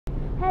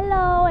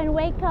Hello and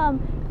welcome.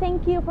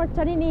 Thank you for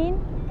tuning in,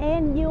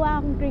 and you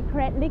are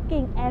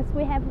clicking as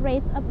we have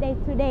race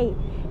update today.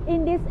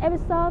 In this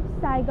episode,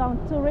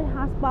 Saigon Tourist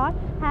hotspot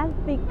has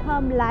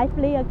become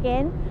lively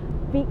again.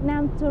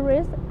 Vietnam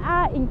tourists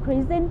are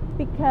increasing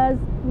because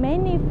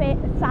many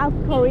South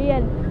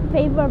Koreans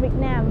favor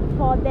Vietnam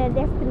for their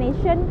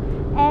destination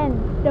and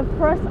the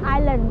first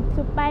island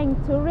to ban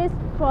tourists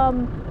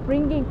from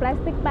bringing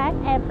plastic bags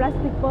and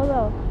plastic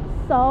bottles.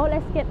 So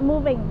let's get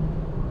moving.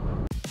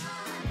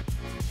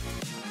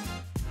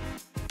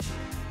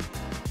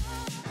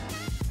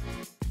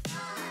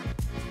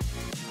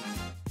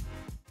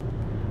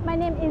 My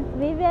name is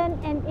Vivianne,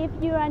 and if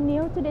you are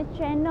new to the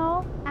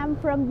channel, I'm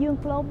from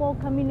Duong Global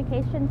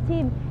communication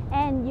team,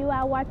 and you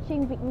are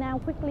watching Vietnam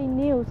Quickly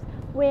News,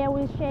 where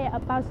we share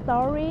about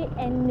story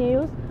and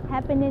news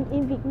happening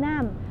in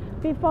Vietnam.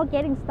 Before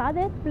getting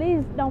started,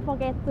 please don't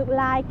forget to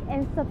like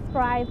and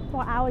subscribe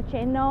for our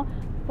channel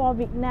for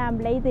Vietnam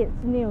latest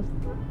news.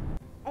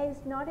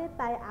 As noted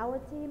by our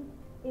team,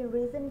 in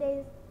recent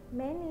days,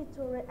 many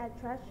tourist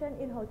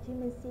attractions in Ho Chi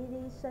Minh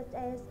City, such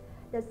as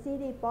the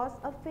city post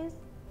office,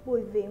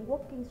 Bùi Viện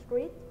Walking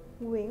Street,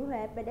 Nguyễn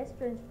Huệ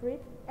Pedestrian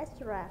Street,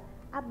 etc.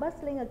 are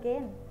bustling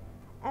again.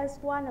 As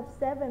one of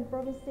 7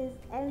 provinces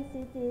and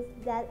cities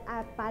that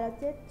are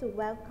piloted to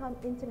welcome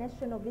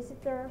international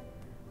visitors,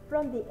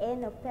 from the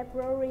end of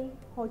February,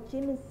 Ho Chi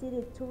Minh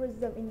City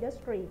tourism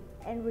industry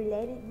and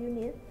related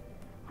units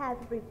have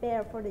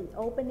prepared for the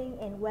opening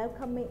and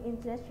welcoming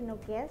international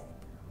guests.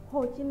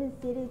 Ho Chi Minh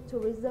City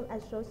Tourism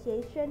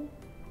Association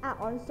are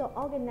also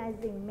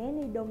organizing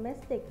many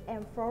domestic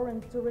and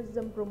foreign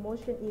tourism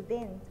promotion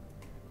events.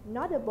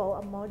 Notable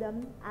among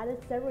them are the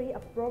series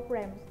of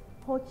programs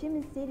Ho Chi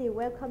Minh City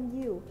Welcome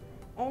You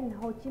and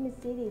Ho Chi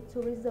Minh City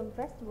Tourism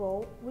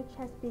Festival, which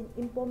has been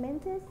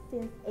implemented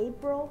since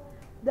April.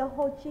 The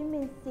Ho Chi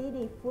Minh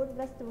City Food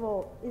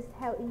Festival is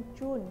held in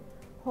June.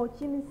 Ho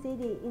Chi Minh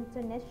City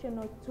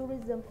International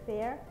Tourism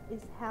Fair is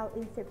held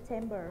in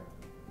September.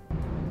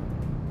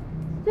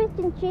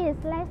 Switching gears,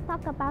 let's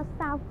talk about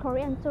South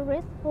Korean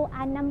tourists who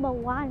are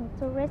 #1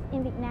 tourists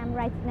in Vietnam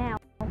right now.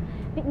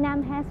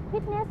 Vietnam has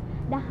witnessed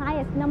the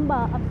highest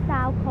number of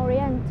South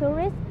Korean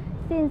tourists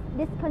since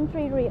this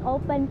country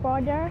reopened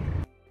borders.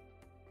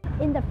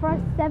 In the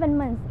first 7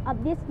 months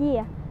of this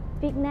year,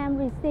 Vietnam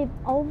received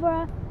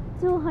over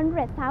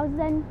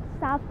 200,000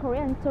 South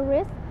Korean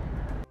tourists,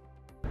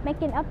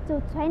 making up to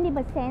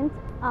 20%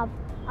 of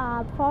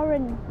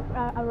foreign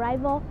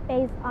arrival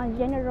based on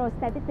General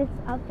Statistics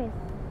Office.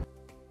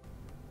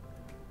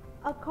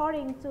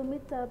 According to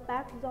Mr.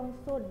 Park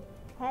Jong-sun,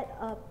 head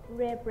of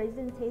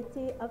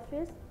Representative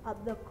Office of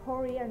the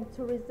Korean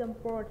Tourism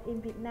Board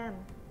in Vietnam,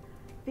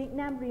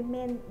 Vietnam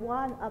remains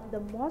one of the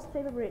most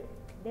favorite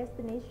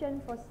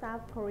destinations for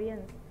South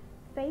Koreans.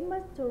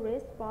 Famous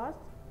tourist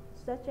spots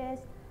such as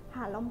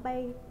Hạ Long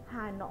Bay,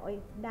 Hà Nội,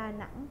 Đà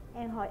Nẵng,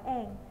 and Hội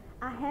An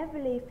are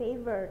heavily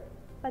favored,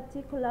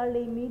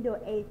 particularly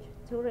middle-aged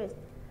tourists.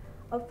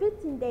 A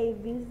 15-day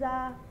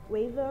visa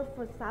waiver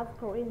for South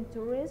Korean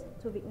tourists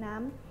to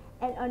Vietnam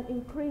and an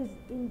increase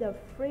in the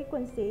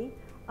frequency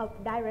of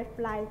direct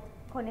flights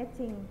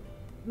connecting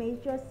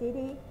major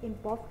cities in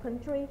both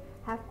countries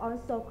have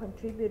also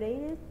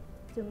contributed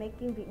to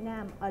making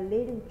Vietnam a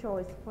leading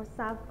choice for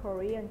South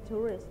Korean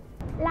tourists.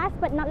 Last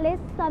but not least,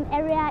 some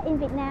areas in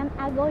Vietnam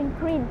are going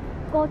green.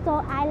 Co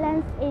Tô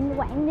Islands in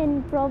Quảng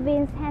Ninh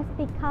province has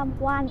become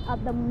one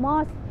of the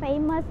most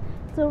famous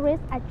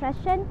tourist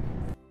attractions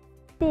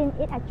since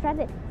it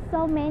attracted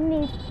so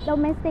many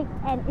domestic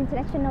and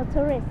international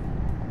tourists.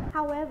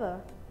 However,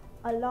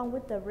 along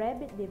with the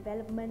rapid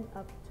development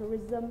of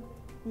tourism,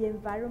 the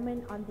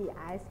environment on the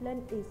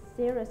island is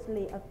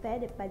seriously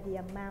affected by the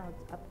amount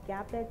of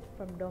garbage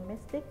from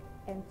domestic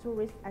and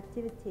tourist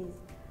activities,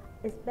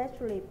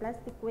 especially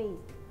plastic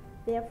waste.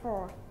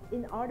 Therefore,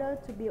 in order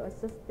to build a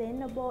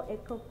sustainable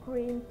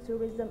eco-green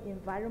tourism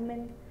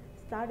environment,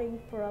 starting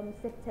from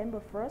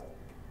September 1st,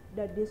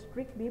 the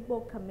District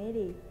People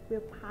Committee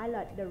will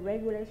pilot the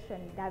regulation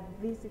that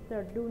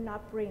visitors do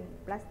not bring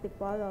plastic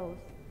bottles,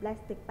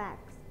 plastic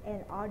bags,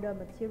 and other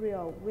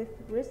material with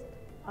risk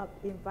of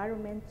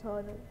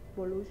environmental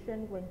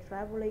pollution when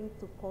traveling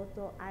to Co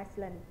Tô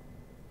Island.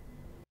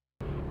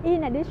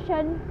 In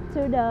addition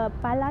to the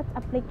pilot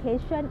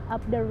application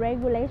of the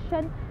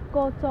regulation,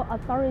 Co Tô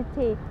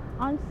Authority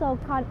also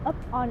called up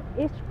on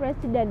each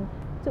resident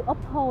to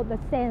uphold the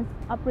sense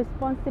of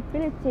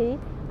responsibility,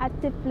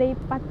 actively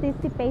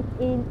participate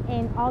in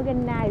and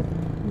organize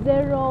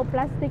zero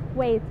plastic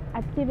waste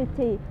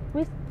activity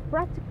with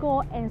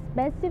practical and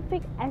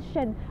specific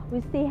action.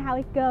 We'll see how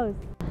it goes.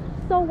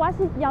 So what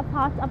is your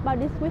thoughts about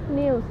this week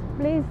news?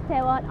 Please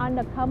tell us on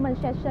the comment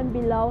section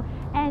below,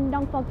 and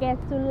don't forget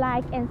to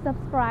like and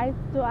subscribe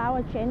to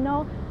our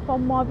channel for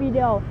more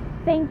videos.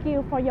 Thank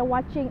you for your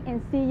watching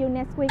and see you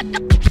next week.